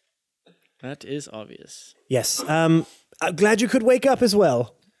 That is obvious. Yes. I'm glad you could wake up as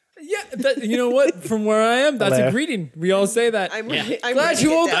well. Yeah, you know what? From where I am, that's Hello. a greeting. We all say that. I'm glad you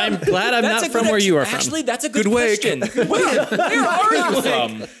woke up. I'm glad I'm not from where you are from. Actually, that's a good, wake. question. Where are you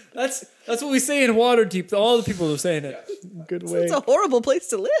from? That's what we say in Waterdeep. All the people are saying it. Good way. It's a horrible place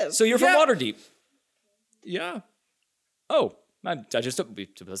to live. So you're from Yeah. Waterdeep. Yeah. Oh, I just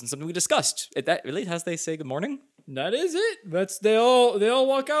it wasn't something we discussed. That really has they say good morning? That is it. They all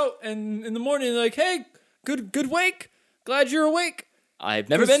walk out and in the morning they're like, hey, good wake. Glad you're awake. I've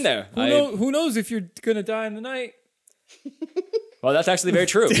never been there. Who knows if you're gonna die in the night? Well, that's actually very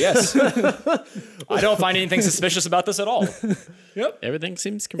true. Yes. I don't find anything suspicious about this at all. As Everything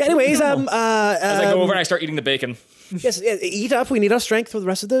seems completely Anyways, normal. I go over and I start eating the bacon. yes, eat up. We need our strength for the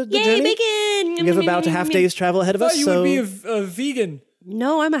rest of the Yay, journey. bacon! We have about a half day's travel ahead of I us. thought you so would be a vegan.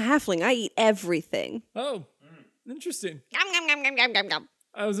 No, I'm a halfling. I eat everything. Oh, interesting. Yum, yum, yum, yum, yum, yum, yum.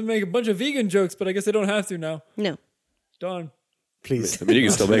 I was gonna make a bunch of vegan jokes, but I guess I don't have to now. No. Darn. please. I mean, you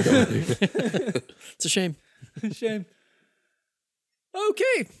can still make them. It's a shame. Shame.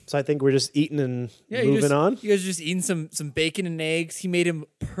 Okay. So I think we're just eating and Yeah, moving on. You guys are just eating some bacon and eggs. He made them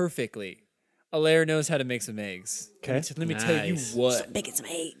perfectly. Alaire knows how to make some eggs. Okay. Let me tell you Nice. what. Bacon, some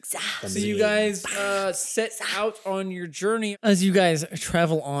eggs. So you guys set out on your journey. As you guys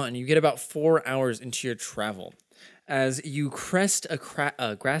travel on, you get about 4 hours into your travel. As you crest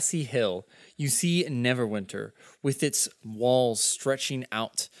a grassy hill, you see Neverwinter with its walls stretching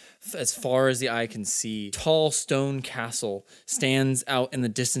out as far as the eye can see. Tall stone castle stands out in the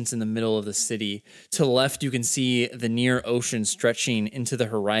distance in the middle of the city. To the left, you can see the near ocean stretching into the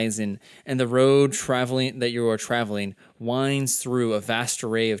horizon, and the road that you are traveling winds through a vast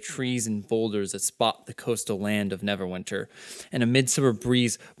array of trees and boulders that spot the coastal land of Neverwinter. And a midsummer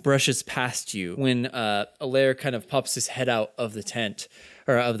breeze brushes past you when Alaire kind of pops his head out of the tent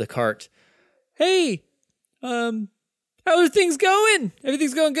or of the cart. Hey, how are things going?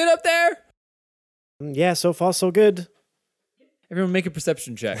 Everything's going good up there? Yeah, so far so good. Everyone make a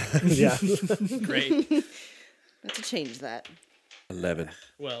perception check. Yeah. Great. Have to change that. 11.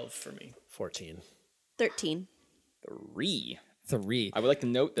 12 for me. 14. 13. 3. 3. I would like to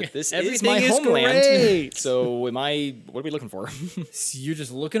note that this is Everything my is homeland. great. So what are we looking for? So you're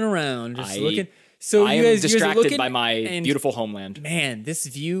just looking around, I looking. So I you am guys are distracted looking, by my and beautiful homeland. Man, this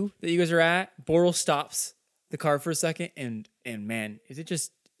view that you guys are at, Boral stops the car for a second, and man, it's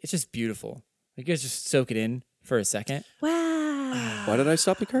just beautiful. You guys just soak it in for a second. Wow. Why did I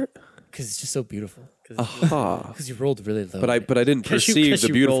stop the cart? Because it's just so beautiful. Aha. Because you rolled really low. But I didn't 'Cause you- perceive 'cause the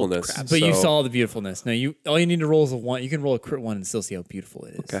you rolled beautifulness. crap. But you so- saw the beautifulness. No, all you need to roll is a 1. You can roll a crit 1 and still see how beautiful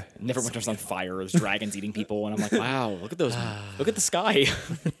it is. Okay. Neverwinter's on fire. There's dragons eating people, and I'm like, wow, look at those. Look at the sky.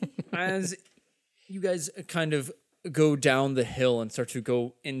 As you guys kind of go down the hill and start to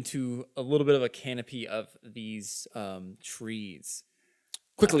go into a little bit of a canopy of these trees.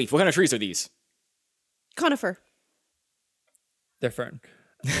 Quickly, what kind of trees are these? Conifer. They're fern.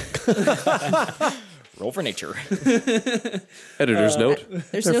 Roll for nature. Editor's note.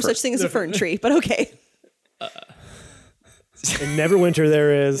 There's no such thing as a fern tree, but okay. In Neverwinter,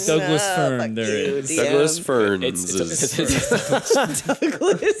 there is. Douglas fern. fuck There you, is. DM. Douglas Ferns.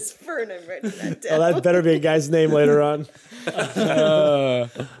 Douglas fern. I'm writing that down. Oh, that better be a guy's name later on.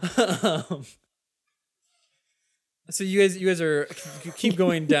 So you guys are you keep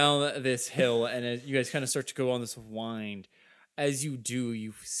going down this hill, and as you guys kind of start to go on this wind. As you do,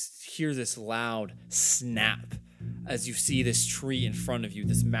 you hear this loud snap as you see this tree in front of you,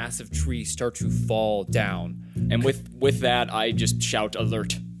 this massive tree start to fall down. And with that, I just shout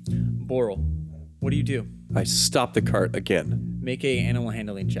alert. Boral, what do you do? I stopped the cart again. Make a animal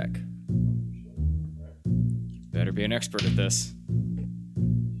handling check. Better be an expert at this.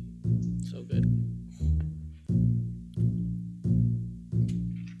 So good.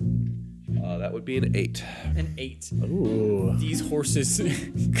 That would be an 8. An 8. Ooh. These horses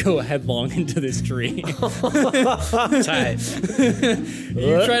go headlong into this tree. Tight.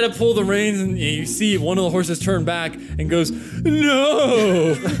 You try to pull the reins, and you see one of the horses turn back and goes,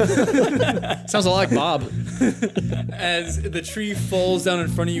 "No!" Sounds a lot like Bob. As the tree falls down in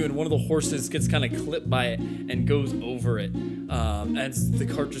front of you, and one of the horses gets kind of clipped by it and goes over it. As the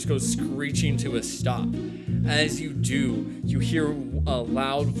cart just goes screeching to a stop. As you do, you hear a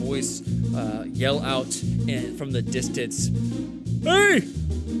loud voice yell out from the distance, "Hey!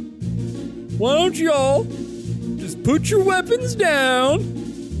 Why don't y'all just put your weapons down,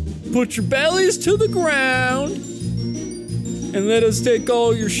 put your bellies to the ground, and let us take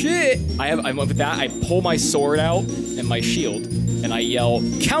all your shit?" I'm with that. I pull my sword out and my shield, and I yell,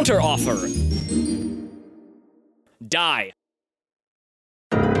 "Counter offer! Die!"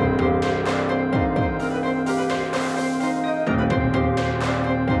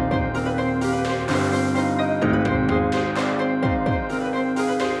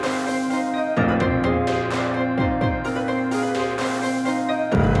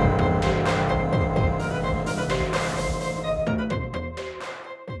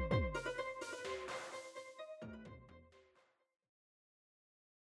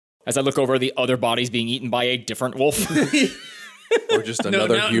 As I look over the other bodies being eaten by a different wolf. Or just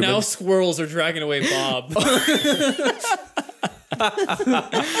another human. Now squirrels are dragging away Bob.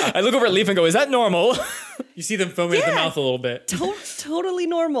 I look over at Leaf and go, "Is that normal?" You see them foaming at the Yeah. mouth a little bit. Totally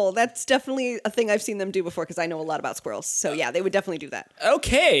normal. That's definitely a thing I've seen them do before because I know a lot about squirrels. So yeah, they would definitely do that.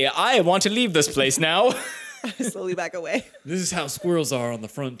 Okay, I want to leave this place now. I slowly back away. This is how squirrels are on the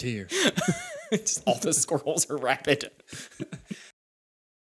frontier. Just all the squirrels are rabid.